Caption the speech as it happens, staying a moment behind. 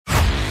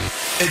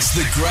It's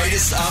the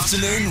greatest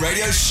afternoon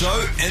radio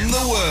show in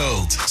the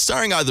world.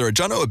 Starring either a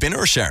Jono, a Ben,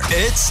 or a Sharon.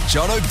 It's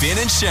Jono, Ben,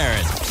 and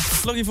Sharon.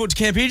 Looking forward to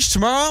Camp Edge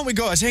tomorrow, aren't we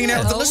guys? Hanging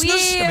out with the listeners.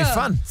 It's going to be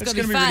fun. It's going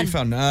to be really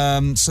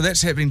fun. So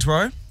that's happening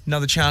tomorrow.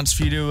 Another chance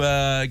for you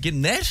to get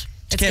in that.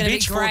 To Camp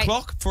Edge, 4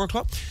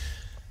 o'clock.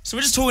 So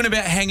we're just talking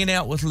about hanging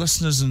out with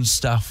listeners and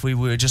stuff. We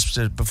were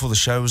just before the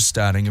show was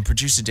starting, and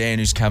producer Dan,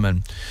 who's come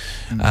in,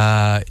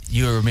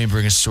 you were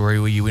remembering a story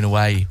where you went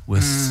away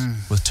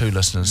with two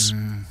listeners.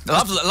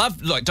 Love.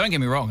 Like, don't get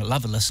me wrong, I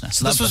love a listener.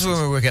 So this was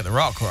when we were at the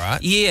Rock, right?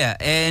 Yeah,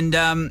 and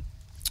I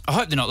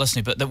hope they're not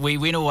listening, but that we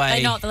went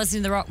away. They're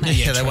listening to the Rock, mate.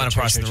 Yeah, they won a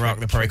prize in the Rock.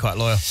 They're probably quite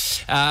loyal.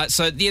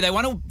 They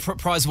won a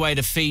prize away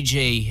to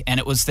Fiji, and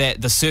it was the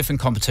surfing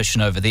competition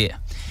over there.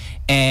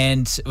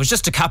 And it was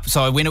just a couple.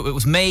 So it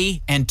was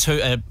me and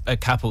a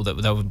couple that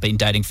they've been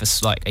dating for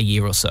like a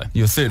year or so.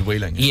 You were third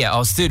wheeling. Yeah, I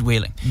was third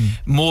wheeling.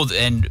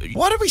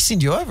 Why did we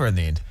send you over in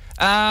the end?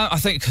 I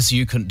think because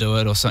you couldn't do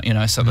it or something.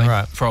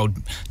 Right. For old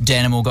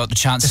Danimal got the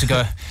chance to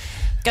go.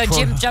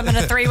 Jump in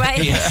a three-way.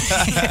 Yeah.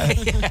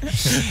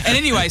 And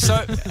anyway,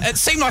 so it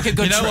seemed like a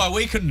good trip. You know why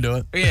we couldn't do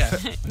it? Yeah.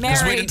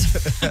 Married.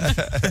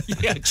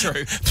 Yeah,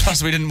 true.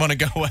 Plus, we didn't want to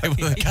go away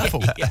with a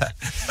couple. Yeah.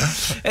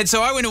 And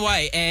so I went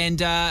away,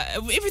 and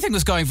everything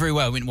was going very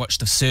well. We went and watched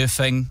the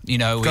surfing.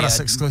 Got us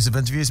exclusive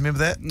interviews.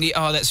 Remember that?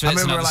 Yeah, that's I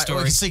remember another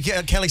story. We see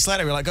Kelly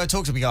Slater. We're like, go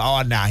talk to him. We go,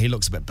 oh, nah, he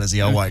looks a bit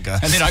busy. I won't go.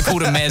 And then I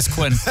called him Maz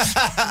Quinn.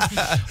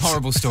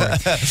 Horrible story.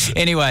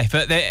 Anyway,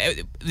 but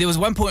there was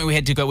one point we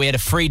had to go. We had a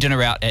free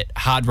dinner out at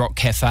Hard Rock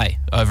Cafe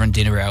over in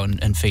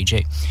Denarau in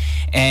Fiji.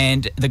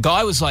 And the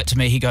guy was like to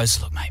me, he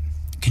goes, look, mate,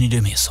 can you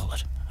do me a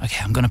solid?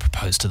 Okay, I'm going to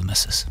propose to the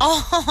missus.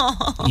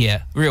 Oh.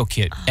 Yeah, real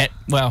cute. At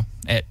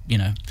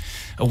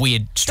a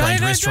weird,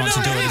 strange restaurant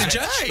to do it.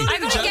 I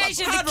got engaged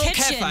in the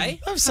kitchen. Cafe.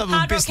 Some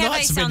of the best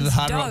nights have been to the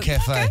Hard Rock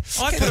Cafe.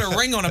 I put a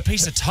ring on a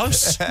piece of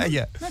toast.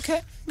 Yeah.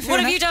 Okay.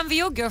 What have you done for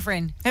your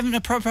girlfriend? Haven't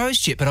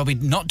proposed yet, but I'll be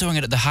not doing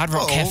it at the Hard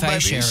Rock Cafe,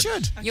 maybe Sharon. you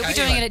should. You'll be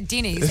doing it at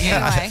Denny's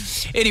anyway.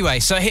 Anyway,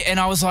 and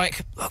I was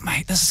like, look,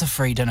 mate, this is a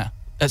free dinner.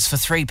 It's for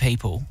 3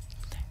 people.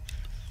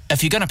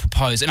 If you're going to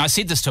propose, and I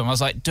said this to him, I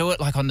was like, do it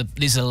like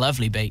there's a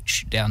lovely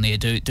beach down there,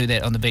 do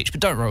that on the beach,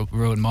 but don't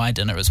ruin my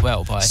dinner as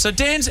well. So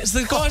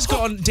the guy's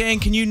gone, Dan,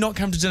 can you not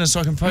come to dinner so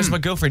I can propose to my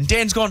girlfriend?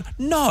 Dan's gone,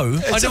 no,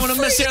 I don't want to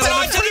miss out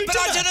on a free dinner. But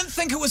I didn't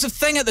think it was a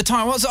thing at the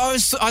time. I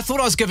thought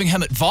I was giving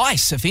him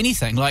advice, if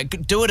anything,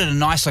 like do it at a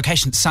nice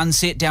location,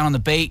 sunset down on the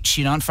beach,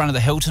 in front of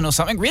the Hilton or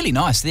something, really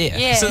nice there.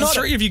 Yeah. So the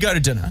 3 of you go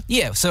to dinner?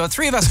 Yeah, so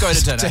 3 of us go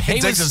to dinner. Dan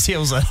digs his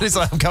heels in. He's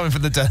like, I'm coming for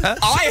the dinner.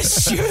 I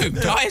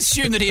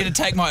assumed that he had to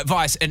take my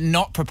advice and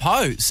not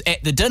propose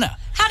at the dinner.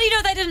 How do you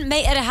know they didn't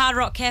meet at a Hard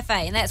Rock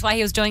Cafe and that's why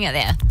he was doing it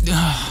there?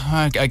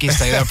 I guess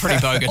they were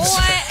pretty bogus.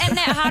 Or in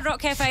that Hard Rock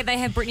Cafe, they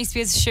have Britney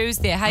Spears shoes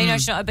there. How do you know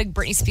she's not a big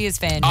Britney Spears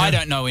fan? I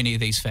don't know any of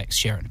these facts,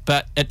 Sharon,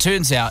 but it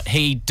turns out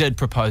he did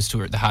propose to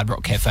her at the Hard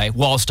Rock Cafe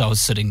whilst I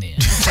was sitting there.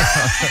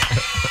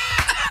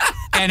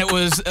 And it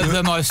was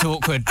the most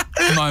awkward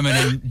moment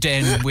in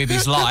Dan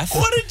Webby's life.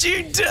 What did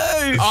you do?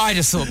 I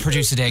just thought,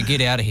 Producer Dan,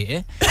 get out of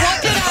here.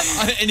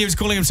 And he was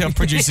calling himself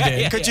Producer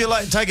Dan. Could you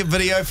take a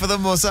video for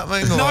them or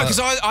something? No, because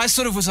I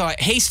sort of was like,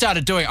 he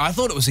started doing it. I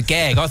thought it was a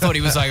gag. I thought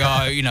he was like,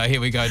 oh,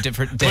 here we go.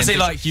 Different. Was he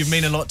like, you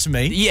mean a lot to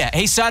me? Yeah,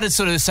 he started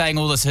sort of saying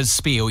all this, his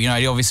spiel. He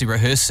obviously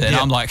rehearsed it. And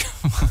I'm like,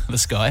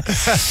 this guy.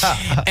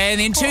 And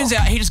then turns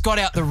out he just got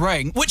out the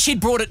ring, which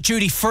he'd brought it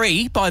duty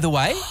free, by the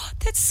way.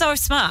 That's so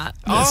smart.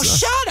 Oh,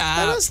 shut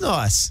up. That is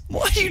nice.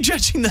 Why are you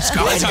judging this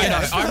guy? I don't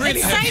know. I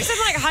really It saves him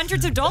like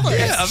hundreds of dollars.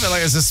 Yeah, I feel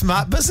like it's a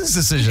smart business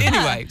decision.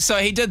 Anyway, so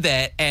he did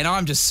that, and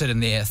I'm just sitting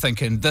there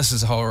thinking, this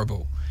is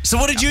horrible. So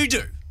what did you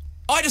do?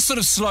 I just sort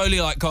of slowly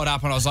got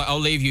up and I was like, I'll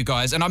leave you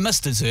guys. And I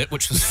missed dessert,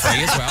 which was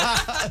free as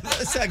well.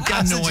 That's how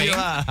gutted you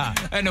are.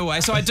 Anyway,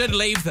 so I did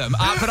leave them.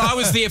 But I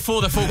was there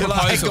for the full You're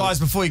proposal. like, hey guys,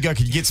 before you go,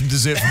 can you get some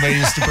dessert for me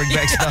just to bring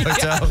back to the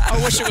hotel?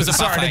 I wish it was a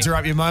Sorry to buffet.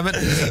 interrupt your moment.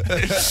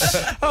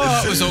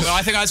 It was all.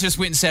 I think I just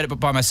went and sat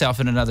by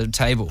myself in another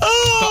table. But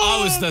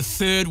I was the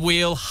third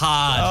wheel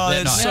hard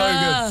that that's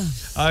night.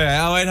 so good.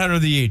 Okay, 0800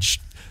 The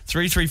Edge.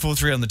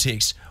 3343 on the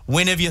text.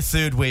 When have you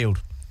third wheeled?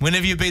 When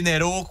have you been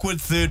that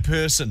awkward third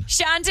person?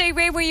 Shanti,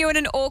 where were you in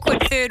an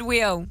awkward third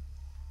wheel?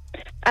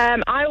 I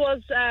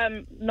was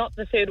not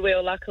the third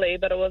wheel, luckily,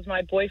 but it was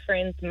my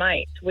boyfriend's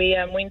mate. We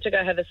went to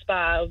go have a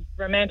spa, a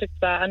romantic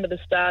spa under the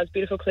stars,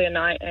 beautiful clear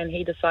night, and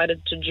he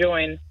decided to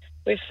join.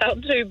 We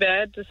felt too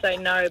bad to say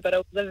no, but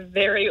it was a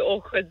very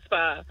awkward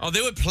spa. Oh,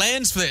 there were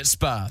plans for that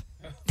spa.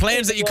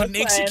 Plans that you couldn't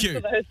execute.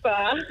 For those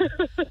spa.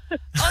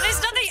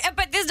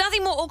 There's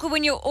nothing more awkward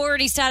when you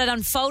already started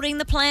unfolding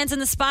the plans in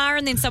the spa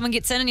and then someone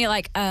gets in and you're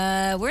like,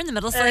 we're in the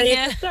middle of something You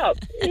here. have to stop.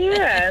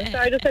 Yeah, so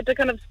I just had to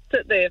kind of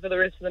sit there for the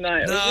rest of the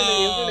night. It was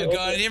really God,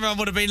 awkward. and everyone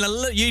would have been,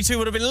 you two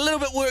would have been a little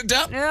bit worked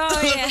up. Oh,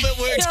 a little bit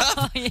worked up.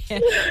 Oh, yeah.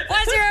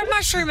 Why is there a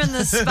mushroom in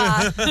the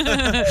spa?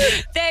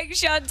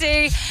 Thanks,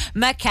 Shanti.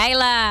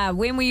 Michaela,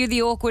 when were you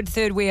the awkward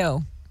third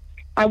wheel?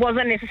 I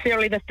wasn't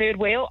necessarily the third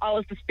wheel. I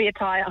was the spare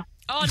tyre.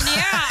 Oh,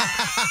 yeah.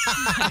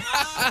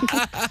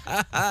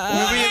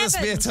 Where were you in the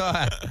spare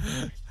tyre?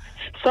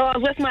 So I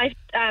was with my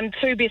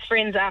two best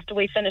friends after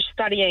we finished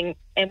studying,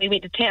 and we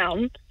went to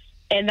town,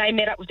 and they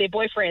met up with their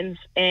boyfriends,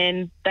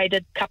 and they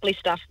did coupley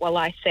stuff while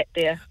I sat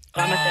there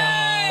by myself.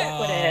 That's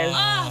what it is.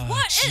 Oh,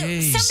 what?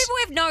 jeez. Some people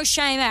have no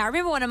shame out. I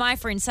remember one of my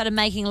friends started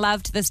making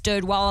love to this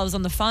dude while I was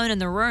on the phone in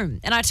the room,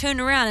 and I turned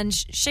around and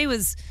she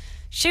was.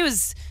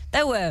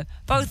 They were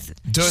both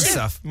Doing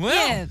stuff. Wow.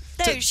 Yeah,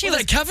 Were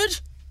they covered?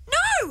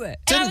 No, and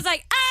I was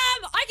like,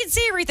 I can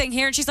see everything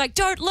here, and she's like,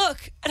 don't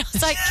look, and I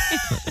was like,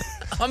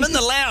 I'm in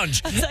the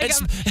lounge. I was like,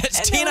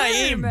 It's in 10 the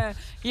a.m. room.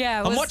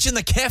 Yeah, I'm watching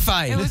the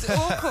cafe. It was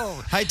awful.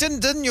 Hey,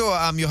 didn't your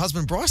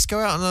husband Bryce go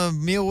out on a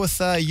meal with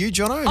you,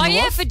 Jono? and Oh your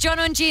yeah, wife? for John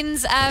and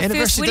Jen's first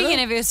Anniversary wedding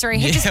dinner? anniversary.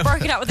 He Yeah. just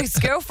broke it up with his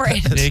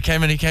girlfriend. Yeah, he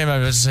came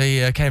over.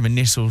 He came and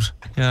nestled.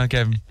 Yeah, I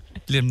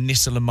let him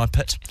nestle in my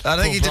pit. I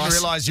think Poor he didn't Bryce.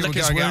 realise you were Lick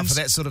his going out wounds. for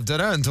that sort of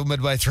dinner until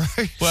midway through.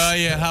 Well,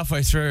 yeah,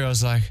 halfway through, I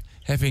was like,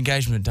 happy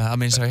engagement.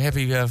 Happy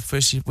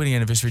first wedding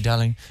anniversary,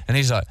 darling. And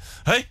he's like,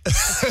 hey.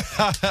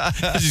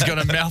 He's got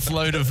a mouth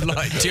load of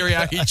like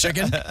teriyaki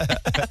chicken.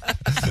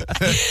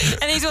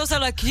 And he's also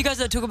like, can you guys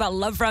not talk about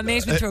love for our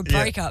marriage through a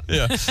breakup?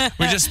 Yeah.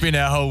 We just spent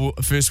our whole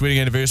first wedding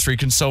anniversary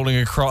consoling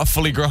a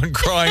fully grown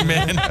crying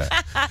man.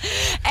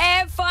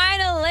 And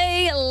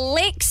finally,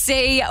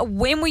 Lexi,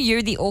 when were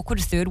you the awkward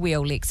third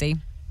wheel, Lexi?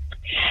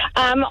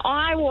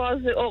 I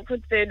was the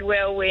awkward third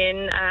wheel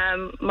when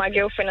my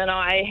girlfriend and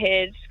I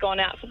had gone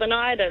out for the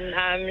night,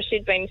 and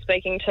she'd been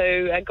speaking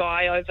to a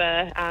guy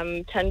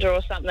over Tinder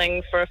or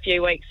something for a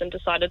few weeks and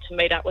decided to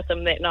meet up with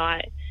him that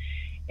night.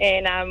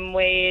 And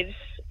we'd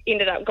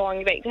ended up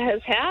going back to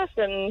his house,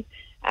 and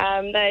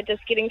they're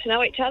just getting to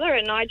know each other,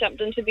 and I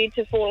jumped into bed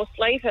to fall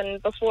asleep,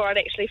 and before I'd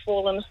actually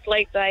fallen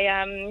asleep,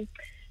 they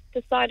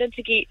decided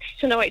to get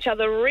to know each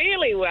other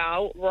really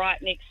well right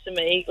next to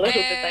me.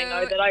 Little did they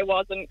know that I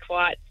wasn't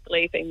quite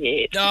sleeping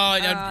yet.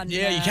 Yeah,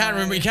 you can't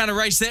remember. You can't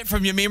erase that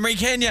from your memory,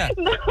 can you?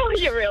 No,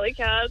 you really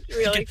can't.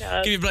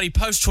 Give you bloody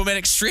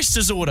post-traumatic stress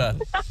disorder.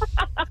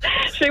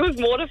 She was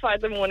mortified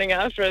the morning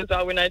after as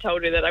well when I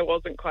told her that I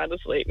wasn't quite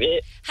asleep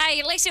yet. Hey,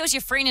 at least it was your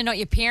friend and not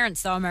your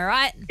parents, though, am I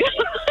right?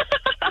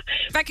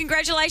 But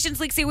congratulations,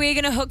 Lexi. We're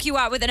going to hook you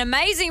up with an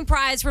amazing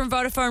prize from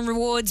Vodafone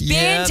Rewards.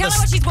 Ben, tell her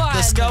what she's won.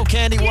 The Skull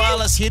Candy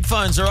wireless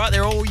headphones, all right?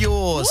 They're all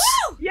yours.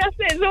 Woo! Yes,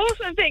 that's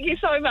awesome. Thank you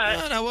so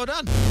much. No, well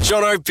done.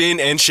 Jono, Ben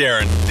and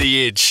Sharon,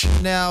 The Edge.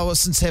 Now,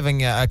 since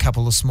having a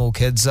couple of small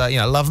kids,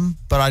 love them,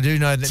 but I do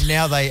know that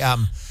now they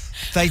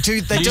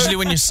do. Usually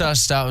when you start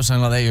with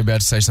something like that, you're about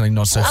to say something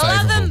not so I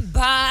love favourable.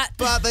 them,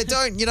 But they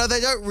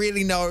don't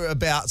really know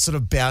about sort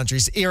of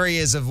boundaries,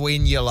 areas of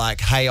when you're like,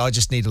 hey, I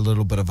just need a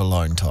little bit of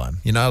alone time.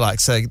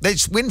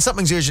 When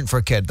something's urgent for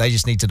a kid, they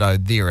just need to know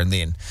there and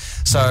then.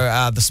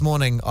 So this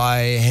morning I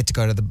had to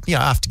go to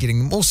after getting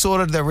them all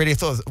sorted, they're ready. I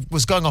thought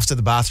was going off to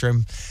the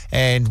bathroom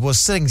and was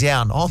sitting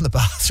down on the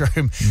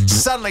bathroom.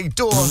 Suddenly,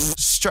 door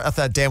straight. I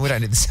thought, damn, we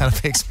don't need the sound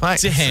effects, mate.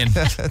 Dan.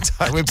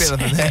 We're better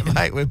than that,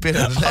 mate. We're better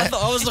than that.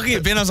 I was looking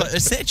at Ben, I was like,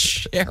 is that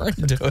Sharon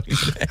doing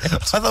that?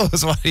 I thought it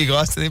was one of you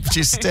guys, and then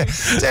producer Dan.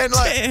 Dan.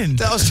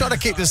 I was trying to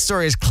keep this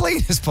story as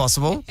clean as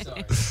possible.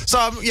 So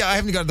I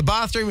haven't to go to the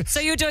bathroom. So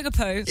you're doing a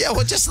poo. Yeah,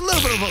 well, just a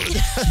little bit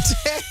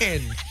of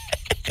Dan.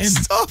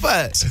 Stop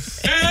it.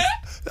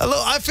 Look,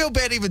 I feel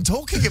bad even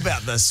talking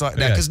about this right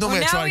now because normally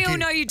I Well, try now to we all keep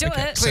know you do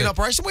it. clean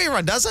operation. Well,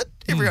 everyone does it.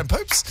 Everyone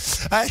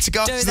poops. I had to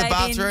go up Do to the they,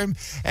 bathroom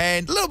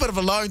and a little bit of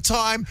alone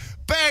time.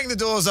 Bang, the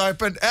door's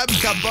open. Out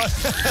come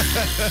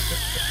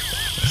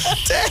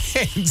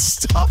Dan,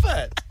 stop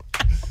it.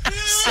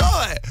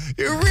 Stop it.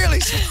 You're really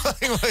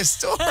spoiling my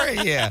story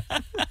here.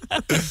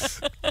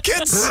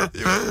 Kids are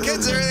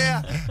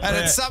there, and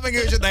it's something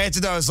urgent they had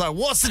to know. It's like,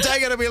 what's the day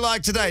going to be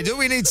like today? Do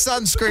we need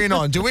sunscreen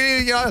on? Do we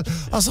need, I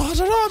was like, I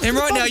don't know. And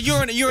right now,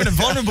 you're in a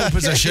vulnerable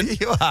position.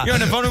 You are. You're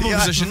in a vulnerable You are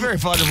position. very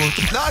vulnerable.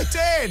 No,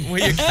 Dan.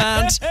 Where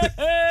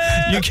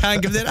you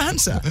can't give that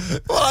answer.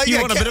 Well, You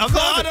want a bit of I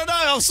private. don't know.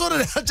 I'll sort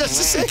it out just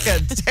a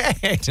second.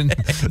 Dan,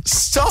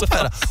 stop it.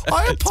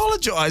 I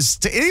apologise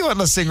to anyone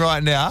listening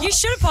right now. You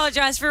should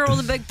apologise for all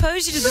the big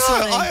poos you did this No,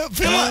 morning.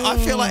 I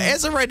feel like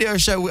as a radio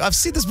show, I've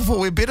said this before,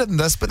 we're better than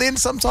this, but then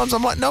sometimes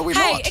I'm like, no, we're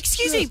Hey, not.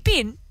 excuse me,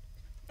 Ben.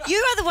 You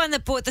are the one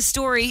that brought the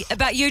story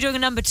about you doing a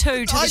number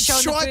 2 to the show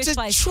in the first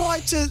place. You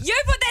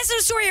put that sort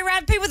of story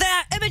around people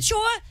that are immature.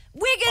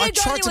 We're I going to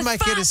go tried there to with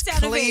make it as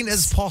fast sound clean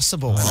effects. as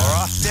possible. All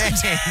right,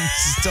 Dan,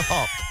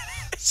 stop.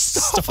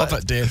 Stop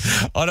it, Dan.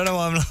 I don't know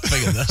why I'm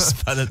laughing at this,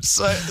 but it's...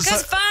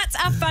 Because farts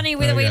are funny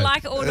whether we Okay.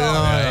 like it or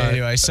not.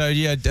 Anyway, so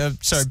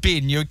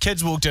Ben, your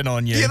kids walked in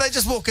on you. Yeah, they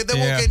just walk in. They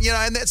walk in,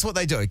 and that's what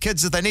they do.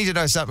 Kids, if they need to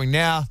know something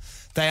now,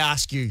 they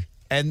ask you.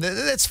 And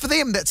that's for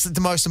them, that's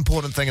the most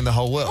important thing in the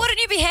whole world. Wouldn't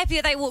you be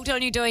happier they walked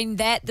on you doing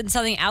that than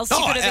something else you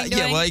could have been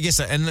doing? Yeah, well, I guess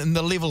so. And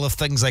the level of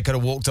things they could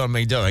have walked on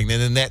me doing,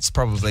 then that's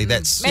probably,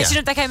 that's... Imagine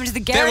if they came into the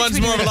garage. That one's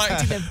when you more were of like,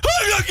 expecting them.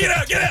 oh,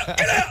 get out!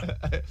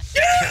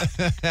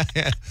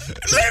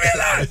 Leave me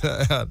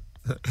alone!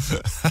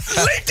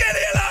 Leave Daddy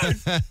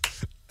alone!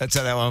 That's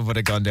how that one would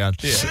have gone down.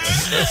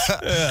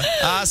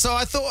 Yeah. So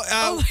I thought,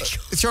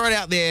 throw it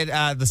out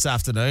there this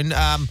afternoon.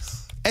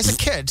 As a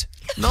kid,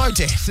 no,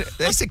 Dan,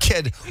 as a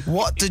kid,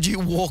 what did you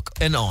walk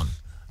in on?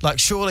 Like,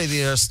 surely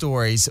there are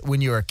stories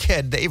when you were a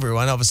kid that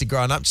everyone, obviously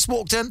growing up, just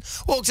walked in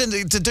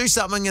to do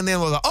something and then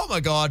was like, oh my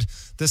God,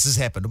 this has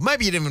happened.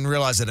 Maybe you didn't even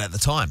realise it at the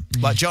time.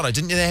 Like, Jono,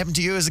 didn't that happen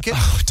to you as a kid?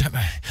 Oh, don't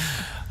know.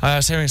 I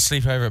was having a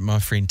sleepover at my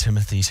friend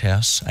Timothy's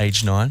house,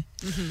 age 9.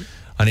 Mm-hmm.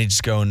 I needed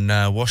to go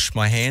and wash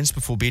my hands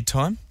before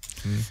bedtime.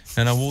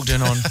 And I walked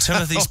in on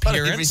Timothy's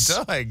parents.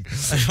 What have you been doing?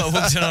 I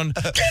walked in on...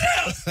 Get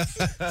out!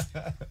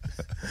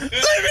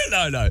 Leave it!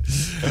 No.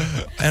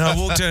 And I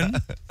walked in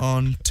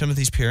on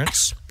Timothy's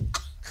parents,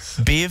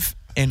 Bev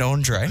and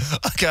Andre.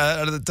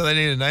 Okay, do they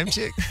need a name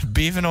check?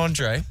 Bev and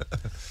Andre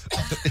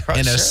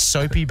in a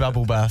soapy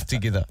bubble bath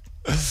together.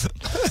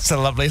 It's a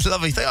lovely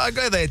thing. I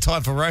go there,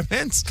 time for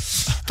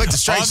romance.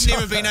 I've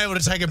never been able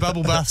to take a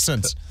bubble bath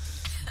since.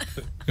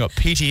 Got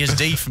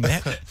PTSD from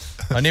that.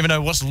 I never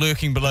know what's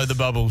lurking below the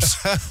bubbles.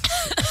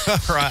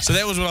 Right. So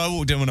that was when I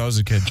walked in when I was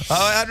a kid.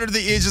 100 The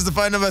Edge is the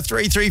phone number,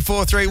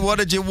 3343. What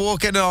did you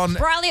walk in on?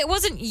 Riley, it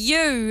wasn't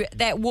you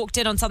that walked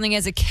in on something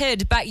as a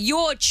kid, but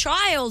your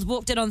child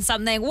walked in on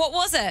something. What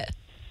was it?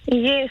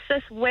 Yes,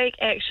 this week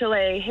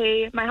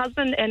actually, my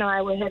husband and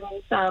I were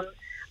having some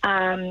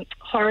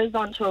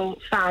horizontal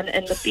fun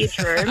in the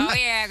bedroom. Oh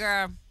yeah,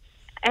 girl.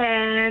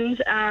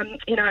 And,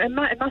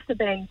 it must have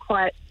been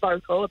quite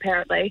vocal,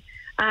 apparently,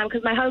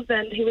 because my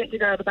husband, he went to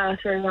go to the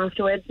bathroom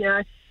afterwards,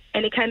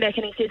 and he came back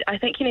and he said, I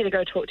think you need to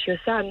go talk to your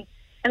son.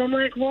 And I'm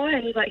like, why?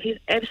 And he's like, he's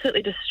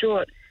absolutely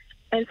distraught.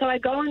 And so I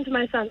go into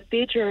my son's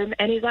bedroom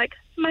and he's like,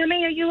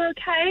 Mummy, are you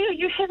okay? Are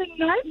you having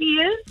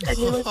nightmares? And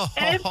he was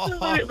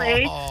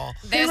absolutely...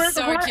 That's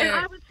so cute. And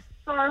I was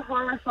so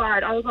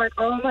horrified. I was like,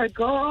 oh my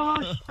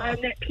gosh,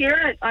 I'm that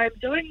parent. I'm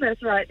doing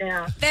this right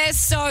now. That's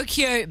so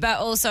cute, but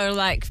also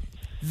like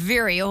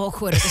very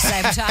awkward at the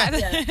same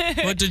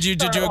time. What did you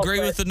agree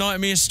with the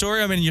nightmare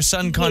story? I mean, your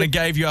son kind of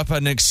gave you up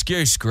an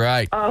excuse.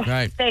 Great. Oh,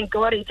 great. Thank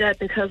God he did,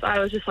 because I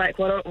was just like,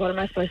 what am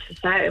I supposed to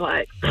say?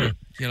 Like,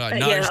 you're like,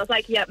 no. Yeah, I was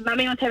like, yeah,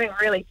 Mummy was having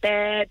really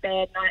bad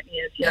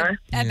nightmares, you know?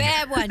 A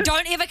bad one.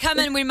 Don't ever come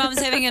in when Mum's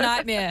having a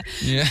nightmare.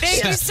 Yeah.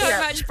 Thank you so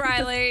much,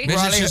 Briley.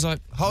 Riley, She's like,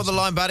 hold the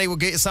line, buddy. We'll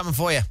get you something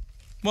for you.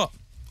 what?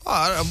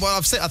 Oh, well,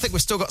 I think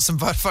we've still got some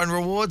Vodafone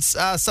rewards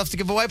stuff to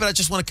give away, but I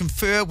just want to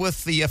confer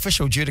with the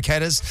official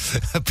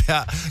adjudicators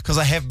about, because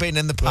I have been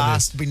in the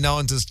past, been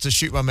known to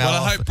shoot my mouth off.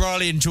 Well, I hope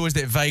Briley enjoys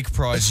that vague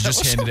prize you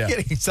just handed out.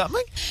 Getting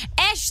something?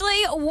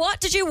 Ashley, what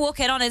did you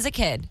walk in on as a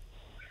kid?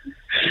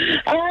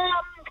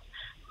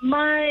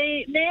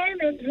 My nan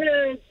and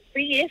her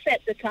BS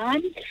at the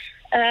time,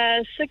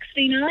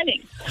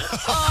 69ing.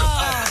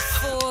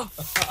 Oh,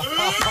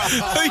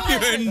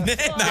 You're a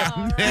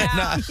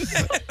nana.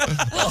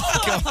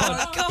 Oh, God.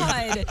 Oh,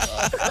 God.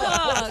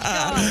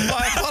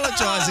 I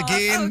apologise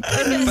again.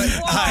 But,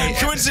 hey,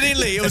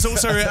 Coincidentally, it was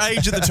also her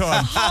age at the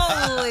time.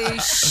 Holy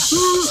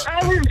shit.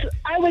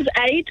 I was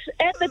 8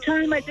 at the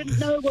time. I didn't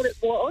know what it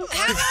was.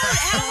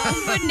 How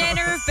old would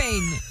Nana have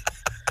been?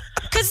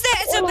 Because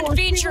that's some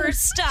adventurous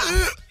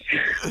stuff.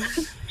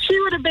 She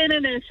would have been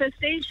in her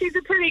 50s. She's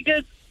a pretty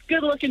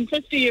good-looking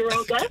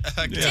 50-year-old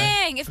though.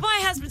 Dang, if my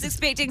husband's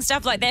expecting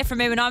stuff like that from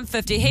me when I'm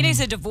 50, he needs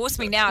to divorce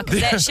me now,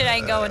 because that shit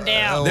ain't going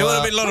down. There would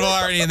have been a lot of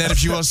irony in that if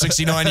she was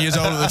 69 years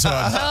old at the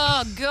time.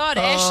 Oh, God,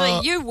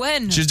 Ashley, you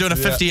win. She's doing a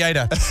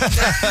 58er.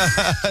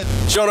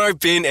 Jono,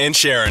 Ben and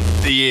Sharon,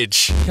 The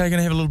Edge. Okay, going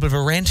to have a little bit of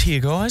a rant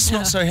here, guys.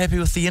 Not so happy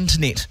with the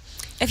internet.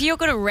 If you're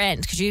going to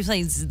rant, could you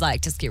please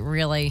just get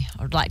really,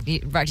 I'd like you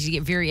to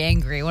get very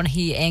angry. I want to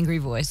hear your angry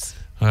voice.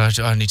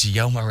 I need to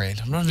yell my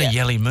rant. I'm not in a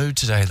yelly mood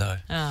today, though.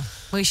 Oh,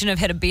 well, you shouldn't have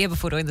had a beer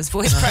before doing this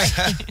voice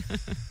break.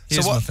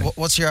 So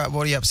what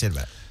are you upset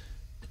about?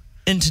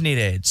 Internet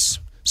ads.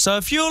 So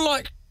if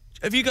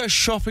you go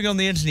shopping on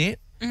the internet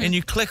and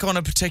you click on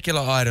a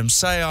particular item,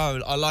 say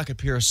I like a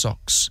pair of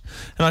socks,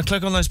 and I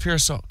click on those pair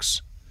of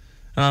socks,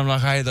 and I'm like,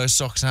 hey, those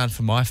socks aren't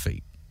for my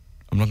feet.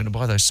 I'm not going to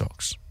buy those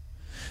socks.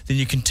 Then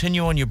you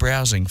continue on your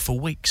browsing for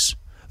weeks.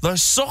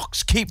 Those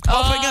socks keep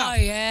popping up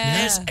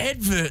as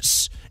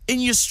adverts in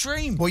your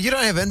stream. Well, you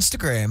don't have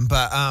Instagram,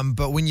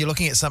 but when you're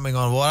looking at something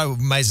on what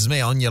amazes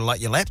me on your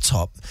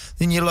laptop,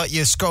 then you're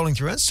scrolling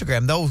through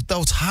Instagram.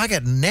 They'll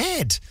target an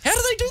ad. How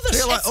do they do this?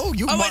 They're like, oh,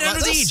 you might like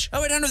this.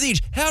 Oh, wait, under the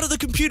edge. How do the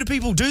computer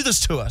people do this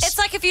to us? It's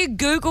like if you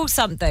Google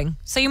something.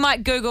 So you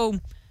might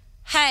Google,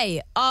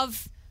 hey,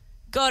 I've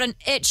got an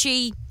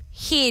itchy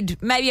head,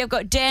 maybe I've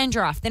got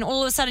dandruff. Then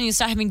all of a sudden you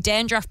start having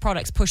dandruff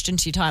products pushed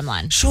into your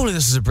timeline. Surely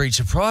this is a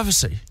breach of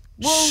privacy.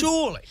 Well,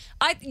 surely.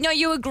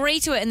 You agree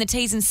to it in the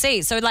T's and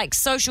C's. So like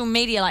social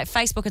media, like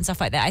Facebook and stuff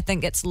like that, I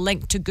think it's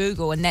linked to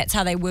Google, and that's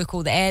how they work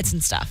all the ads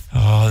and stuff.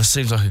 Oh, this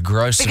seems like a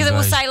gross Because it will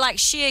invasion. say like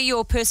share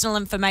your personal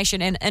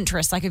information and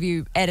interests, like if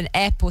you add an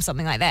app or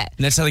something like that.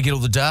 And that's how they get all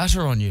the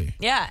data on you.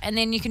 Yeah, and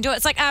then you can do it.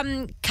 It's like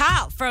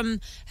Carl from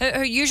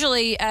who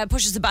usually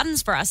pushes the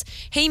buttons for us.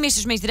 He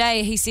messaged me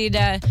today. He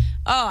said,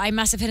 I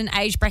must have hit an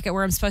age bracket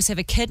where I'm supposed to have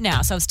a kid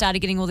now, so I've started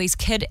getting all these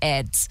kid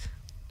ads.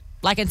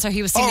 And so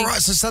he was sending... Oh, right,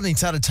 so something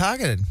started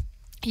targeted.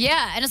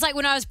 Yeah, and it's like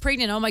when I was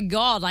pregnant, oh my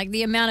God, like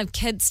the amount of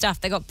kid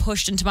stuff that got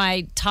pushed into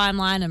my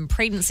timeline and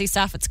pregnancy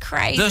stuff, it's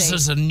crazy. This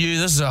is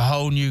a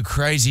whole new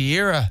crazy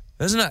era,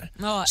 isn't it?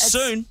 Oh,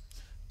 Soon,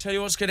 Tell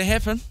you what's going to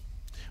happen.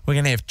 We're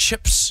going to have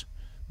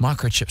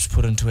microchips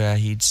put into our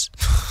heads.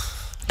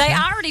 They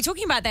are already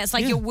talking about that. It's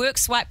like your work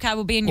swipe card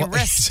will be in your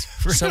wrist.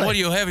 So what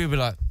you'll have, you'll be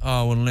like,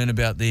 I want to learn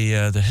about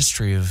the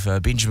history of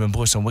Benjamin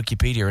Boyce on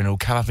Wikipedia, and it'll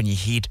come up in your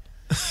head.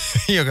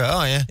 You'll go,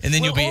 oh yeah. And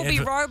then We'll all be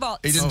robots.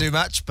 He didn't do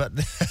much, but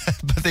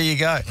there you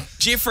go.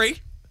 Jeffrey?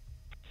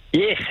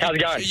 Yes, how's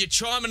it going? You're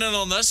chiming in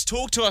on this.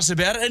 Talk to us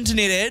about it.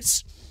 Internet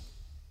ads.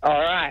 All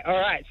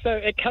right. So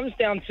it comes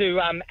down to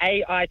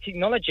AI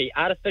technology,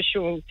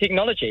 artificial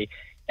technology.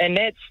 And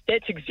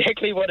that's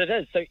exactly what it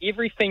is. So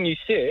everything you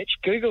search,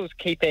 Google's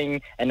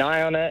keeping an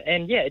eye on it,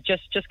 and it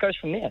just goes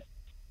from there.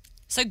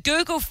 So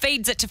Google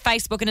feeds it to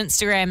Facebook and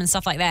Instagram and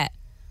stuff like that.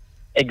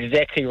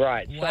 Exactly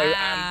right. Wow. So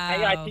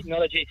AI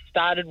technology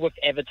started with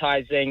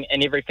advertising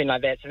and everything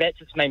like that. So that's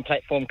its main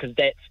platform because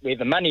that's where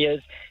the money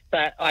is.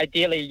 But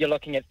ideally, you're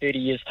looking at 30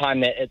 years'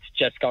 time that it's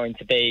just going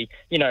to be,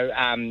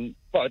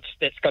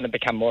 that's going to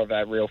become more of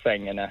a real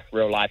thing in a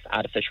real life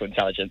artificial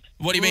intelligence.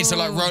 What do you mean? So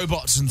like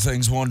robots and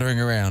things wandering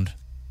around?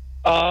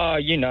 Oh,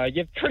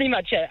 you're pretty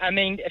much it. I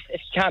mean, if you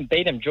can't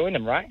beat them, join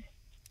them, right?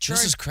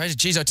 This is crazy.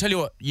 Jeez, I tell you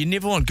what, you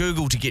never want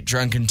Google to get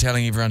drunk and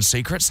telling everyone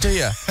secrets, do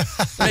you?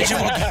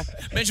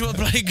 Imagine what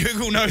bloody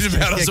Google knows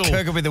about us all.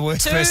 Google will be the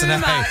worst Too person to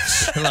much.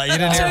 hate. Like, you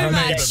didn't hear from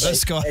me, but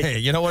this guy,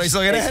 you know what he's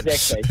looking at?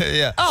 Exactly.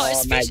 Yeah.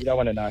 Oh, mate, you don't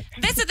want to know.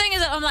 That's the thing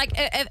is that I'm like,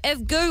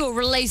 if Google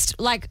released,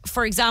 like,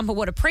 for example,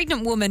 what a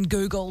pregnant woman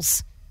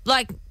Googles,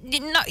 like,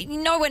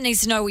 no one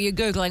needs to know what you're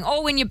Googling.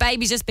 Or when your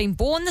baby's just been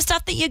born, the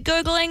stuff that you're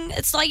Googling,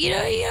 it's like, you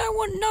don't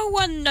want, no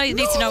one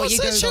needs to know what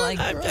you're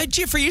Googling.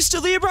 Jeffrey, you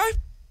still there, bro?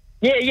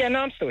 Yeah, no,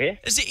 I'm still here.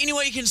 Is there any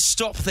way you can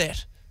stop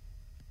that?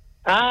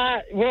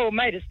 Well,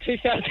 mate, it's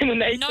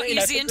 2018. Not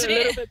use the it's internet. a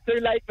little bit too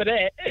late for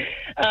that.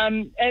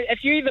 And if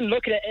you even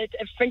look at it,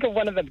 think of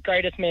one of the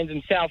greatest men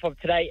himself of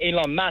today,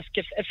 Elon Musk.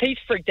 If he's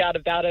freaked out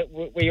about it,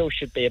 we all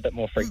should be a bit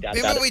more freaked out about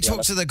it. Remember we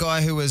talked to the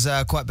guy who was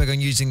quite big on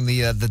using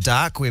the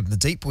dark web, the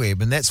deep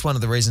web, and that's one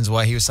of the reasons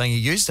why he was saying he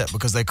used it,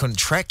 because they couldn't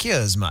track you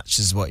as much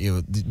as what you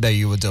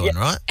were doing,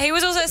 right? He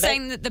was also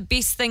saying that the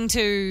best thing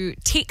to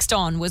text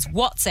on was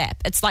WhatsApp.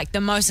 It's like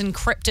the most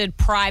encrypted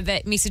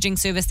private messaging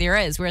service there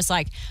is, where it's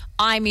like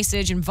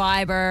iMessage and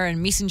Viber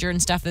and Messenger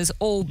and stuff is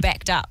all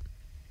backed up.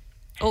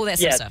 All that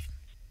sort of stuff.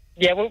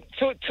 Yeah, well,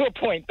 to a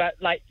point, but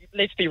like,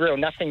 let's be real,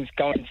 nothing's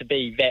going to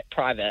be that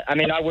private. I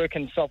mean, I work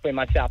in software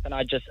myself, and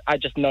I just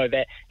know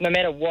that no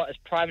matter what, as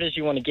private as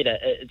you want to get it,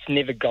 it's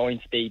never going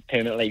to be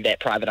permanently that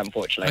private,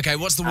 unfortunately. Okay,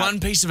 what's the one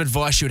piece of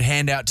advice you would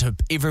hand out to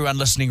everyone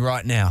listening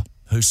right now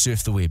who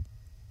surf the web?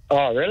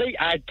 Oh, really?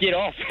 Get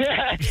off.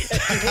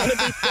 If you want to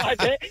be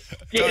private,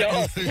 get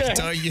off.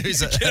 Don't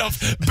use it. Get off.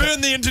 Burn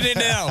the internet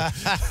now.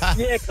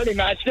 Yeah, pretty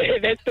much.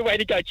 That's the way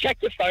to go. Check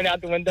your phone out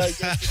the window.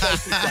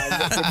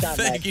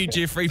 Thank you,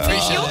 Jeffrey. You're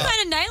Appreciate that.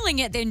 kind of nailing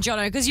it then,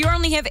 Jono, because you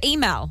only have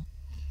email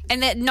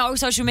and that no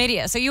social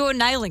media. So you're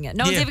nailing it.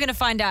 No one's Yeah. ever going to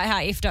find out how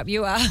effed up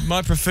you are.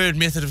 My preferred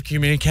method of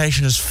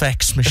communication is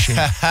fax machine.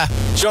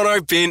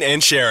 Jono, Ben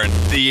and Sharon,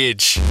 The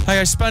Edge.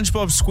 Okay,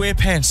 SpongeBob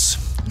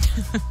SquarePants.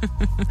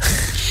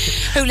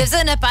 Who lives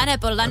in a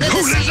pineapple under the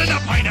sea? in a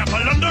pineapple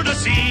under the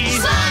sea?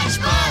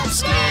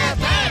 SpongeBob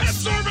SquarePants.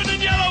 Absorbent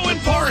and yellow and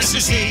porous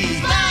is he.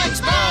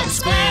 SpongeBob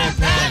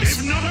SquarePants.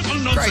 If nautical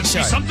nonsense Great show.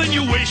 be something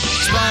you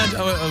wish.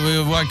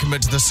 We won't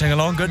commit to this sing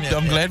along. Good.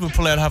 I'm glad we'll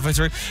pull out halfway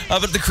through.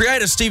 But the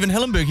creator, Stephen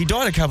Hillenburg, he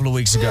died a couple of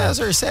weeks ago. Yeah, that's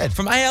very sad.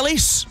 From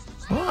ALS.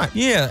 Right.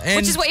 Yeah. And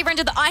Which is what everyone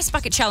did the ice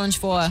bucket challenge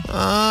for.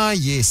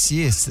 Yes.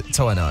 That's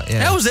how I know it.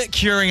 Yeah. how was that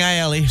curing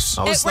ALS?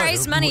 I It was like,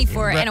 raised money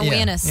for it and yeah,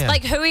 awareness. yeah.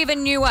 Like, who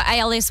even knew what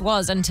ALS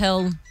was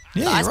until the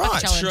Yeah, ice you're bucket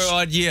right.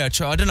 challenge?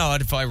 True. I don't know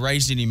if I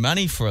raised any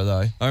money for it,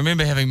 though. I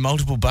remember having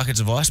multiple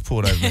buckets of ice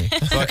poured over me.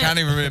 But I can't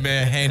even remember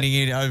handing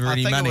any I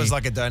think money. it was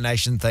like a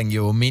donation thing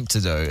you were meant to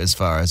do, as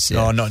far as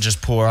Oh, not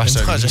just pour ice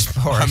Not over me. just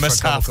pour I ice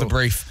missed for a half the couple-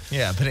 brief.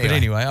 Yeah, but But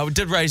anyway, I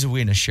did raise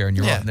awareness, Sharon.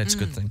 You're Yeah. right, and that's a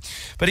good thing.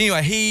 But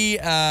anyway,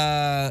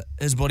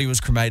 his body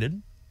was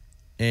cremated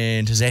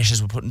and his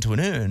ashes were put into an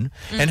urn.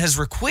 And he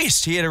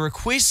had a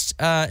request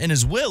in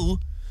his will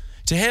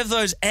to have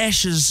those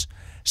ashes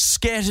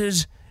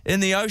scattered in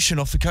the ocean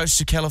off the coast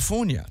of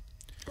California.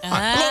 A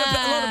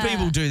lot of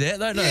people do that,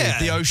 don't they? Yeah,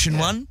 The ocean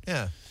one.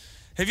 Yeah.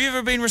 Have you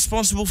ever been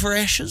responsible for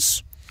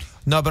ashes?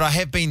 No, but I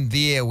have been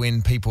there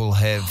when people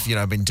have,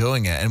 been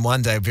doing it. And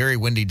one day, a very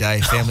windy day,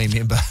 a family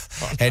member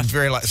and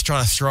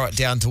trying to throw it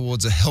down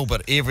towards a hill,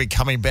 but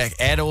coming back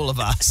at all of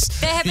us.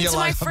 That happened You're to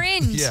my like,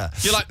 friend. Yeah.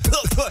 You're like,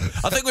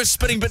 I think we're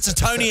spitting bits of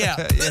Tony out.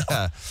 Yeah.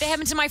 That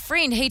happened to my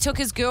friend. He took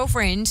his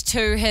girlfriend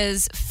to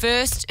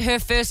her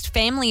first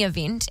family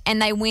event,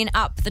 and they went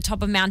up the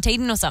top of Mount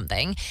Eden or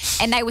something,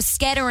 and they were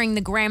scattering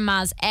the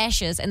grandma's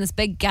ashes, and this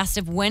big gust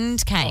of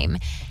wind came.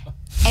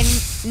 And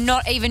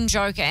not even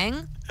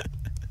joking,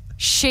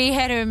 she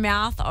had her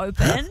mouth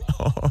open.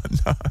 Oh,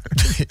 no.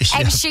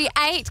 And she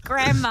ate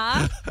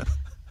grandma.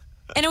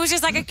 And it was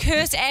just like a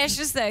cursed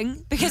ashes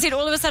thing, because then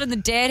all of a sudden the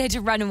dad had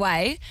to run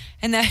away,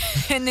 and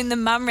then the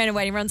mum ran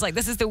away. And everyone's like,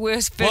 this is the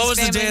worst first What was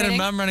the family dad and meeting.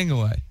 mum running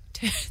away?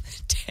 The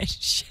dad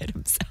shit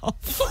himself.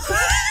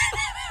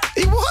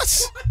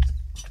 What?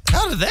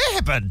 How did that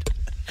happen?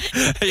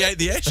 He ate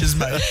the ashes,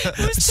 mate. It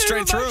was too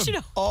Straight through him.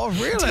 emotional. Oh,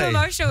 Too really?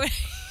 emotional.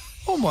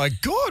 Oh, my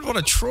God. What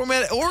a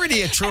traumatic,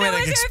 already a And it traumatic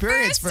was her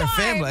experience first for a time-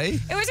 family.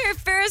 It was her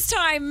first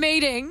time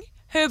meeting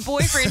her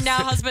boyfriend, now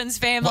husband's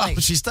family. Wow,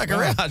 she stuck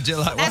around. You're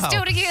like, They're wow.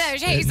 still together.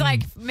 He's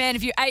like, man,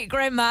 if you ate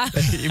grandma.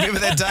 You remember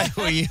that day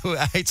where you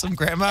ate some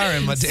grandma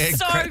and my dad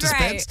So cracked his great.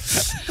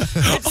 pants?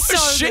 It's so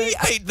she good.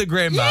 ate the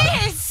grandma.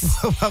 Yes.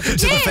 Welcome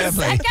to the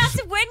family. A gust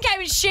of wind came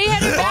and she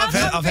had a mouth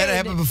I've had it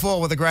happen before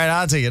with a great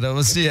auntie, and it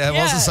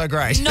wasn't so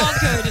great. Not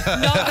good.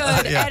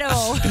 Not good Yeah. at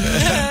all.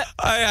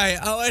 Hey,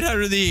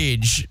 0800 The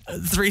Edge,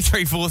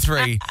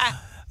 3343.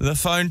 The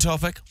phone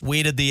topic,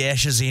 where did the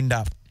ashes end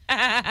up?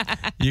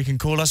 You can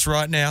call us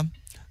right now.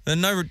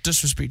 No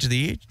disrespect to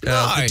the Edge.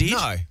 the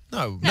Dead.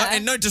 No.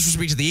 And no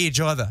disrespect to the Edge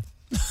either.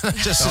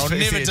 Just I'll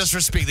never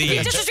disrespect the You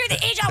Edge. disrespect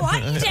the edge, I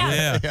want you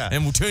down. Yeah.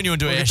 And we'll turn you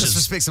into ashes.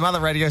 Disrespect some other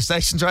radio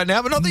stations right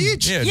now, but not the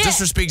Edge. Yeah, Yeah.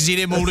 disrespect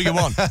ZM all you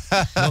want.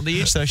 Not the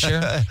Edge though,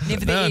 Sharon.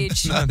 Never the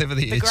edge. No, never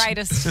the The Edge.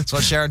 greatest. That's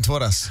what Sharon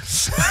taught us.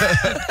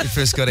 We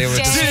first got here with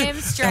Damn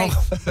straight.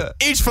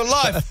 Edge for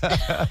life.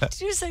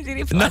 Did you say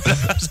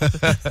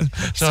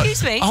that?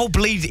 Excuse me. I'll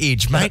bleed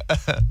Edge, mate.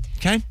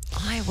 Okay?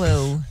 I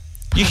will.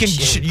 You can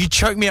you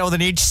choke me out with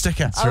an Edge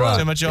sticker. That's right.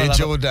 So much I Edge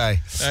love all it. day.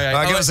 All right. All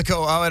right, give us a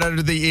call.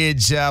 0800 The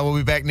Edge. We'll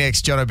be back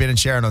next. Jono, Ben and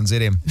Sharon on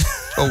ZM.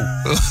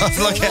 Oh,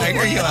 look how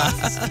angry you are.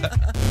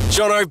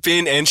 Jono,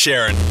 Ben and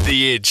Sharon,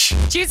 The Edge.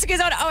 Jessica's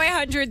on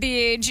 0800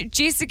 The Edge.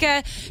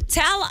 Jessica,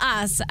 tell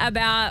us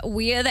about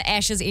where the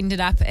ashes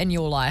ended up in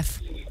your life.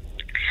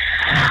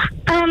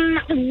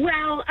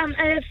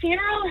 A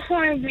funeral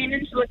home went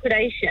into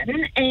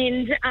liquidation,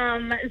 and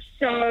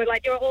so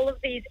there were all of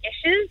these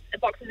ashes,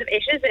 boxes of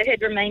ashes that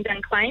had remained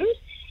unclaimed,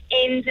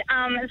 and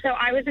so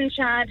I was in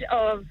charge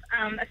of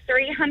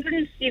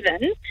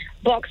 307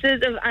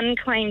 boxes of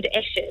unclaimed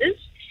ashes,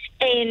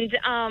 and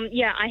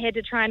I had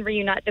to try and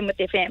reunite them with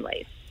their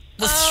families.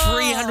 With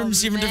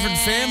 307 different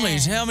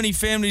families. How many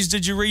families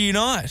did you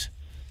reunite?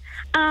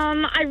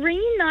 I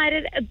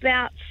reunited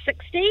about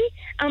 60.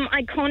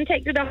 I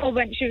contacted a whole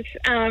bunch of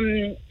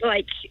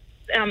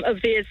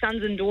of their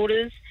sons and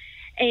daughters,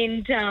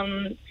 and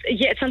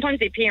sometimes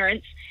their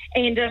parents.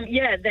 And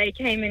they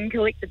came and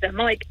collected them.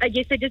 I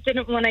guess they just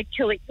didn't want to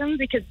collect them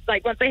because,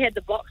 once they had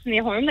the box in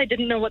their home, they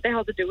didn't know what the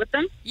hell to do with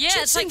them. Yeah, It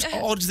it's seems like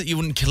odd that you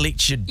wouldn't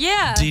collect your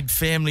dead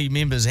family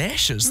members'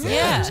 ashes, though,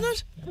 Yeah. isn't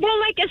it? Well,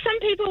 some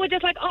people were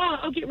just like, "Oh,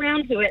 I'll get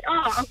round to it.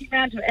 Oh, I'll get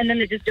round to it," and then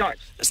they just don't.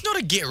 It's not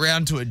a get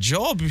round to a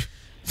job.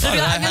 I'm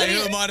gonna Hey, be-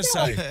 who am I to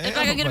say? It's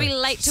like I'm going to be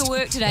late to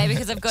work today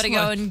because I've got to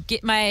go and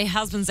get my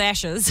husband's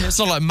ashes. It's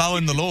not like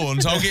mowing the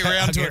lawns. I'll get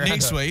round to it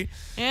next week.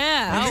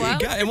 Yeah. There Oh, you well.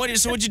 go. And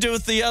what'd you do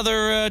with the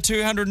other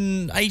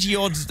 280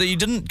 odds that you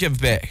didn't give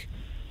back?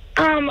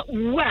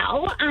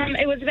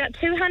 It was about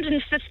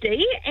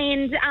 250,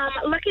 and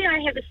luckily I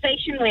have a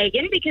station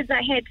wagon because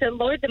I had to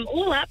load them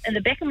all up in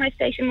the back of my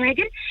station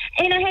wagon,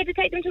 and I had to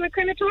take them to a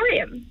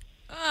crematorium.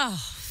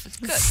 Oh,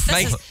 good.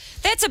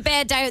 That's a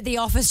bad day at the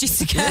office,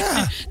 Jessica.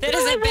 That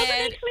is a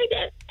bad.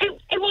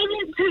 It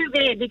wasn't too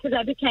bad because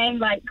I became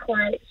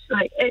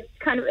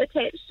kind of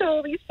attached to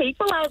all these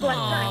people. I was like,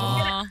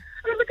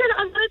 because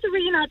I wanted to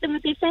reunite them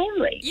with their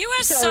family. You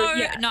are so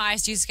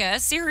nice, Jessica.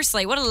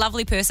 Seriously, what a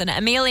lovely person.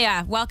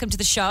 Amelia, welcome to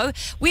the show.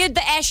 Where'd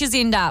the ashes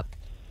end up?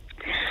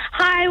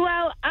 Hi,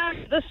 well,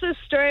 this is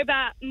a story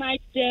about my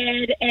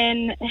dad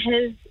and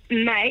his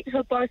mate, who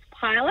are both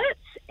pilots,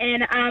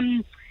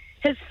 and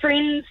his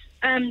friend's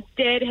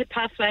dad had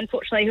passed away,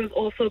 unfortunately. He was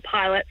also a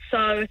pilot,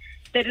 so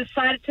they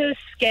decided to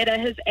scatter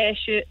his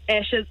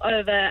ashes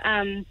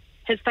over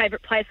his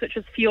favourite place, which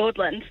was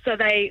Fiordland. So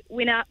they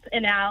went up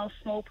in our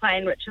small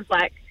plane, which is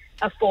like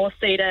a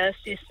 4-seater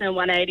Cessna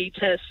 180,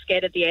 to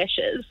scatter the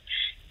ashes.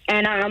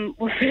 And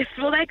first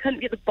of all, they couldn't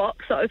get the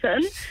box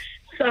open,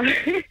 so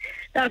they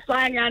were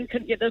flying around,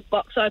 couldn't get the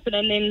box open,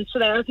 and then so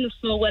they opened a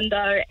small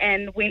window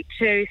and went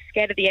to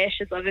scatter the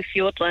ashes over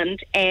Fiordland,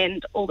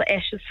 and all the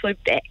ashes flew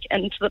back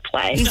into the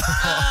plane.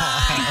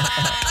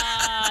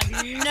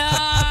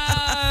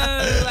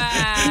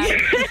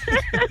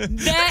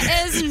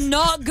 That is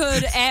not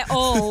good at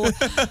all.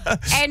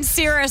 And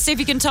Sarah, see if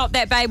you can top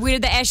that, babe. Where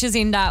did the ashes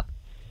end up?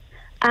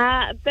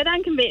 A bit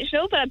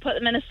unconventional, but I put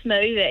them in a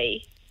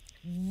smoothie.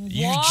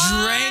 You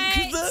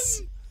drank them?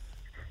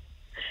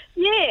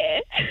 Yeah.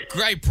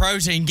 Great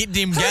protein. Get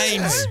them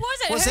gains. Who was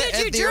it? Was Who it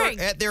did you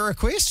drink? at their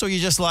request, or you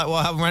just like, well,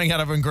 I'm running out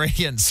of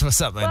ingredients or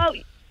something? Well,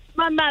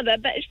 my mother,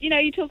 but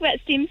you talk about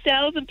stem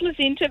cells and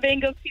placenta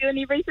being good for you and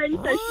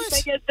everything, so she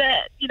figured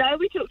that,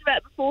 we talked about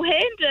it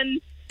beforehand, and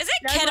is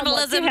it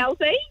cannibalism?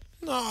 Healthy.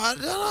 No, I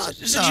don't know.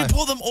 Did you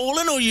pour them all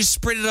in, or you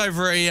spread it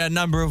over a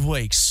number of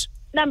weeks?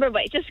 Number of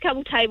weeks, just a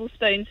couple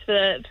tablespoons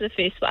for the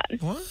first one.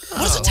 Wow. What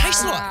does it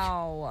taste like?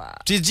 Wow.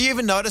 Did you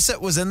even notice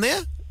it was in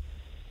there?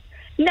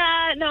 No,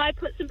 I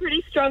put some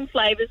pretty strong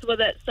flavours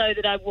with it so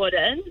that I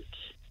wouldn't.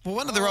 Well,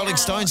 one of the Rolling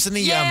Stones, didn't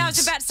he? Yeah, I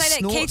was about to say that.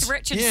 snort? Keith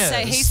Richards Yeah.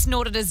 say he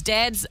snorted his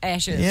dad's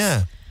ashes.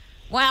 Yeah.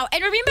 Wow.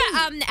 And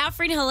remember, our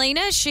friend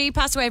Helena, she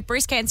passed away of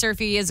breast cancer a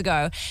few years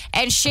ago,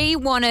 and she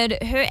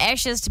wanted her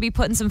ashes to be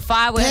put in some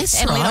fireworks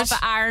and lit off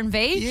at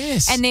R&V.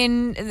 Yes. And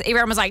then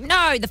everyone was like,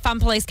 no, the fun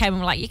police came and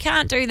were like, you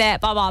can't do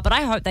that, blah, blah. But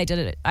I hope they did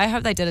it. I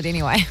hope they did it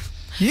anyway.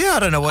 Yeah, I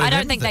don't know what I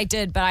don't think they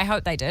did, but I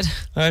hope they did.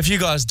 If you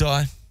guys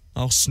die,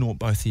 I'll snort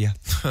both of you.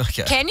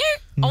 Okay. Can you?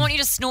 I want you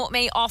to snort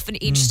me off an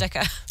edge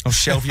sticker. I'll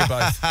shelve you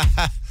both.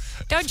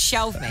 Don't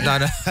shelve me. No.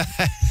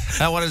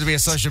 I want it to be a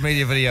social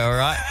media video, all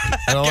right?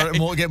 And I want it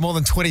to get more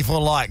than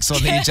 24 likes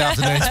on the Edge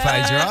Afternoons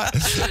page, all right?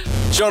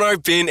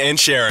 Jono, Ben and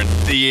Sharon,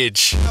 The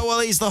Edge. Oh, well,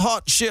 he's the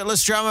hot,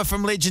 shirtless drummer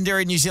from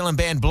legendary New Zealand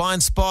band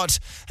Blind Spot.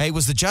 He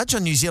was the judge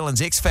on New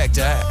Zealand's X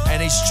Factor,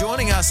 and he's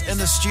joining us in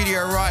the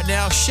studio right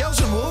now.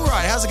 Shelton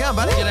Woolwright, how's it going,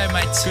 buddy? G'day,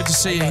 mate. Good to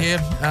see you here.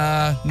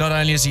 Not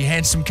only is he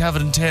handsome,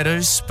 covered in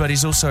tattoos, but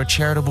he's also a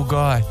charitable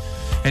guy.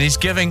 And he's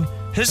giving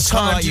his It's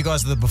kind time of like you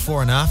guys are the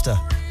before and after.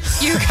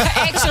 You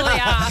actually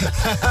are.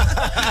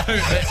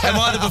 Am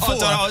I the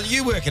before?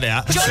 You work it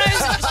out.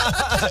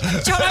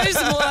 Jono's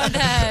more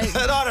the...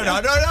 I don't know.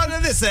 No,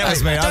 that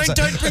was me.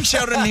 Don't bring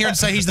Sheldon in here and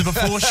say he's the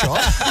before shot.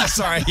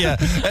 Sorry, yeah.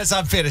 That's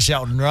unfair to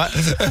Shelton, right?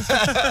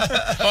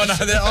 Oh, no,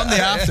 I'm the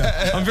after.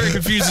 I'm very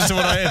confused as to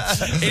what I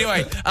am.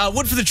 Anyway,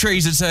 Wood for the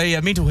Trees, it's a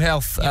mental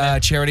health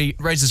charity,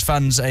 raises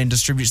funds and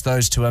distributes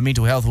those to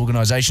mental health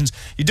organisations.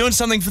 You're doing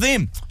something for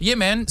them. Yeah,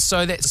 man.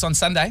 So that's on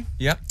Sunday.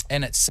 Yep.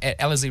 And it's at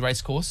Ellerslie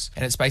Racecourse.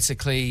 And it's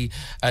basically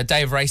a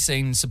day of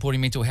racing,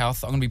 supporting mental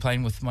health. I'm going to be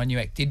playing with my new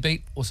act,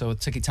 Deadbeat, also with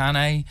Tiki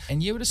Tane.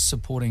 And yeah, we're just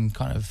supporting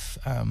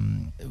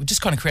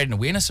just creating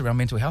awareness around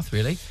mental health,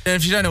 really. And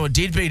if you don't know what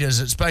Deadbeat is,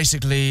 it's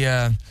basically...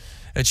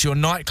 it's your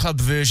nightclub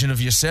version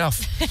of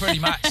yourself. Pretty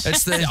much.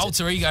 It's the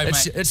alter ego,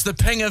 mate. It's the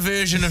pinger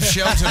version of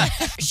Shelton.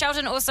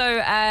 Shelton, also,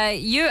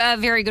 you are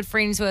very good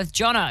friends with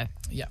Jono.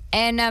 Yeah.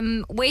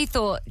 And we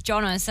thought,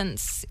 Jono,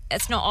 since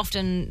it's not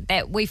often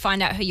that we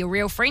find out who your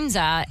real friends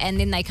are and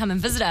then they come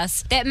and visit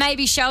us, that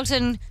maybe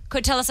Shelton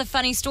could tell us a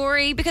funny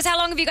story. Because how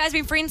long have you guys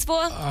been friends for?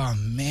 Oh,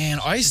 man.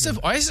 I used to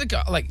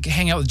go,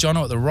 hang out with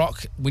Jono at the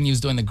Rock when he was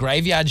doing the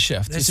graveyard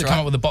shift. He used to come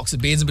up with a box of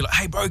beers and be like,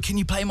 hey, bro, can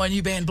you play my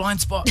new band, Blind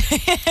Spot?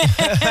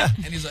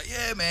 And he's like,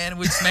 yeah, man.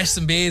 We'd smash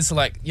some beers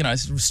to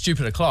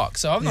stupid o'clock.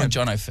 So I've known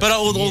Jono for But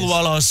all the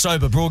while I was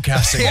sober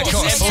broadcasting. Of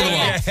course. All the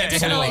while.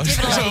 Definitely.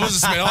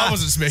 I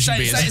wasn't smashing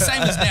beers.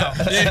 Same as now.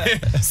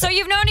 So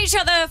you've known each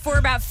other for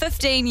about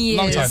 15 years.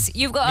 Long time.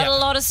 You've got a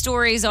lot of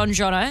stories on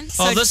Jono.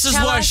 So this is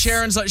tell why us-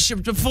 Sharon's like,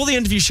 before the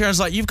interview, Sharon's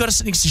like, you've got to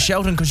sit next to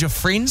Shelton because you're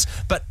friends.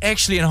 But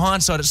actually, in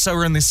hindsight, it's so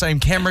we're in the same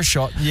camera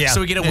shot. Yeah. So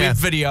we get a web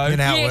video. You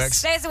know how it Yes,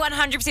 works. that's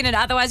 100% it.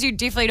 Otherwise, you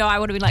definitely know I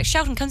would have been like,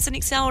 Shelton, come sit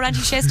next to old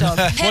Auntie Shasdog.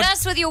 Hit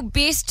us with your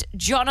best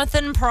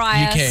Jonathan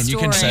Pryor You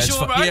can say story. it's Sure,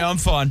 fine. bro? Yeah, I'm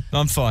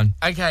fine.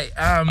 Okay.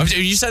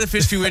 You say the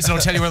first few words and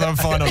I'll tell you whether I'm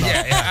fine or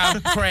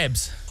not.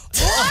 Crabs.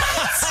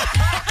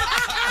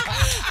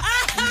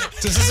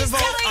 Does this Who's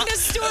involve... telling the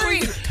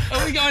story?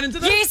 Are we going into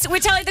that? Yes, we're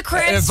telling the It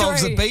crab involves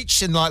story. the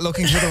beach and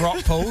looking through the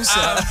rock pools.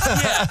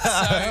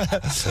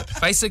 So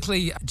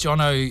basically,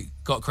 Jono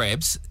got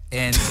crabs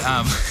and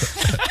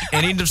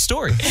And end of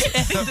story.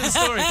 the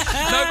story.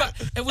 No, but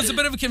it was a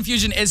bit of a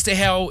confusion as to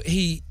how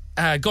he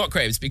got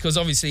crabs because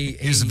obviously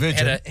he was a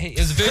virgin. He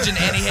was a virgin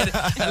and he had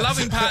a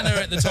loving partner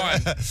at the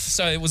time.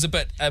 So it was a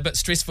bit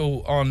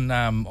stressful on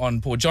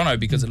poor Jono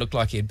because it looked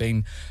like he had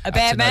been A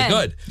bad up to man.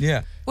 no good.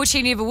 Yeah. Which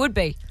he never would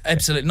be.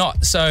 Absolutely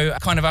not. So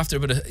kind of after a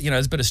bit of,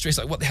 there's a bit of stress,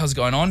 like what the hell's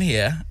going on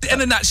here? In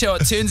a nutshell,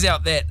 it turns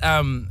out that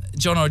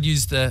Jono had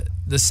used the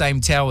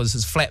same towel as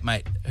his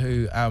flatmate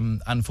who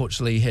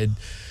unfortunately had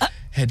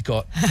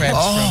got crabs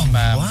from...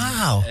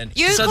 wow.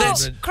 You so got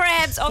that's...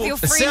 crabs off your It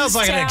friend's sounds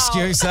like an towel.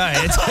 excuse,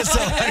 eh? It sounds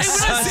like an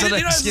It's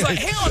like, excuse.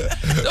 hang on,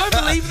 do I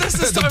believe this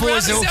The time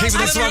boys around? are all It keeping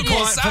sounds this one really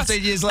quiet sus.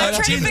 15 years I'm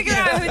later. trying to figure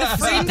out who the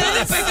friend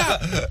is.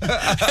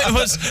 It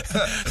was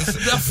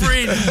The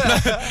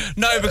friend.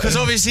 no, because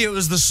obviously it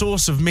was the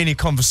source of many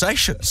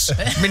conversations,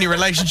 many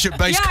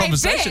relationship-based Yeah,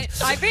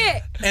 conversations. I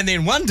bet. And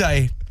then one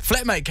day,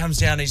 flatmate comes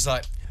down and he's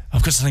like,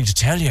 I've got something to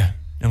tell you.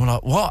 And we're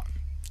like, what?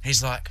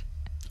 He's like,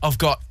 I've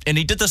got... And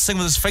he did this thing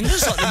with his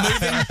fingers, like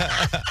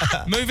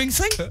the moving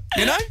thing,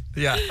 you know?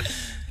 Yeah.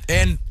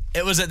 And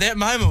it was at that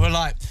moment we're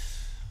like,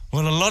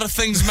 well, a lot of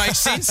things make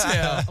sense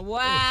now. Wow.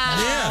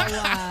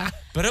 Yeah.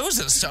 But it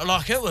was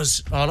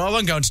I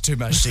won't go into too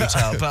much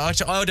detail,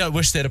 but I don't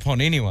wish that upon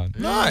anyone.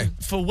 No.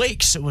 For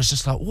weeks, it was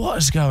just like, what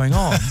is going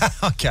on?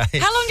 Okay.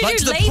 How long did Like you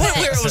to the leave point it?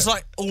 where it was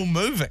like all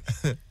moving.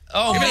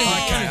 Oh, man.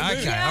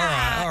 Okay.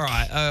 Yeah. All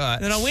right.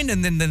 Then I went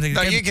and then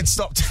No, you can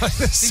stop telling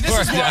this See,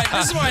 story.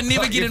 this is why I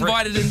never get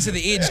invited into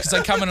the Edge because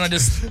I come in and I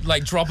just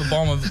drop a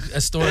bomb of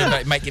a story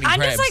about mate getting I'm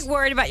crabs. just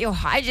worried about your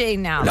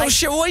hygiene now. No, Like,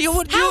 shit, what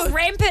you how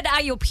rampant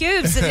are your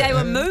pubes that they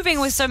were moving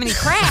with so many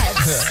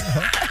crabs?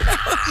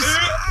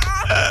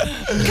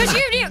 Because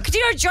you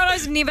know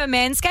Jono's never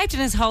manscaped in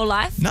his whole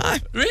life. No.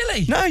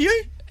 Really? No,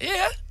 you.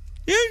 Yeah.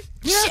 You.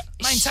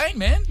 Maintain,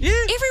 man. Yeah.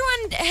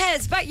 Everyone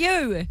has, but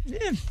you.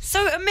 Yeah.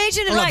 So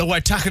imagine I like the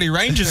Waitakere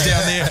Rangers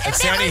down there.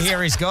 It's the only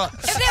hair he's got.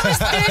 If that was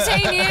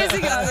 13 years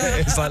ago,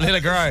 It's like, let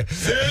it grow.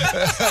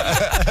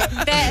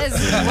 that is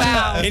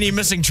wow. Any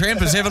missing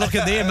trampers, have a look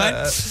at there,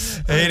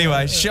 mate.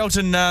 Anyway,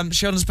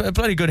 Shelton's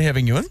bloody good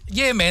having you in.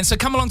 Yeah, man. So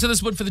come along to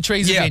this Wood for the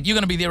Trees Yeah. event. You're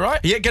going to be there, right?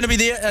 Yeah, going to be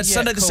there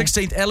Sunday the cool.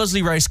 16th,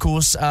 Ellerslie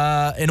Racecourse,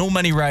 and all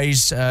money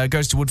raised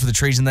goes to Wood for the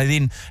Trees, and they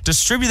then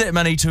distribute that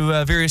money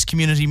to various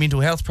community mental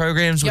health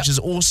programs, which is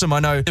awesome. I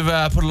know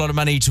they've put a lot of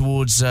money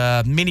towards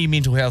many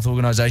mental health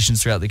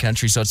organisations throughout the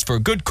country, so it's for a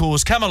good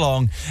cause. Come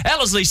along,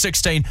 Ellerslie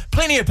 16,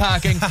 plenty of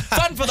parking,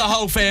 fun for the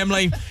whole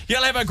family.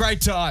 You'll have a great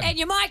time. And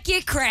you might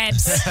get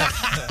crabs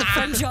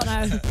from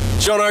Jono.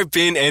 Jono,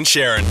 Ben and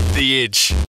Sharon, The Edge.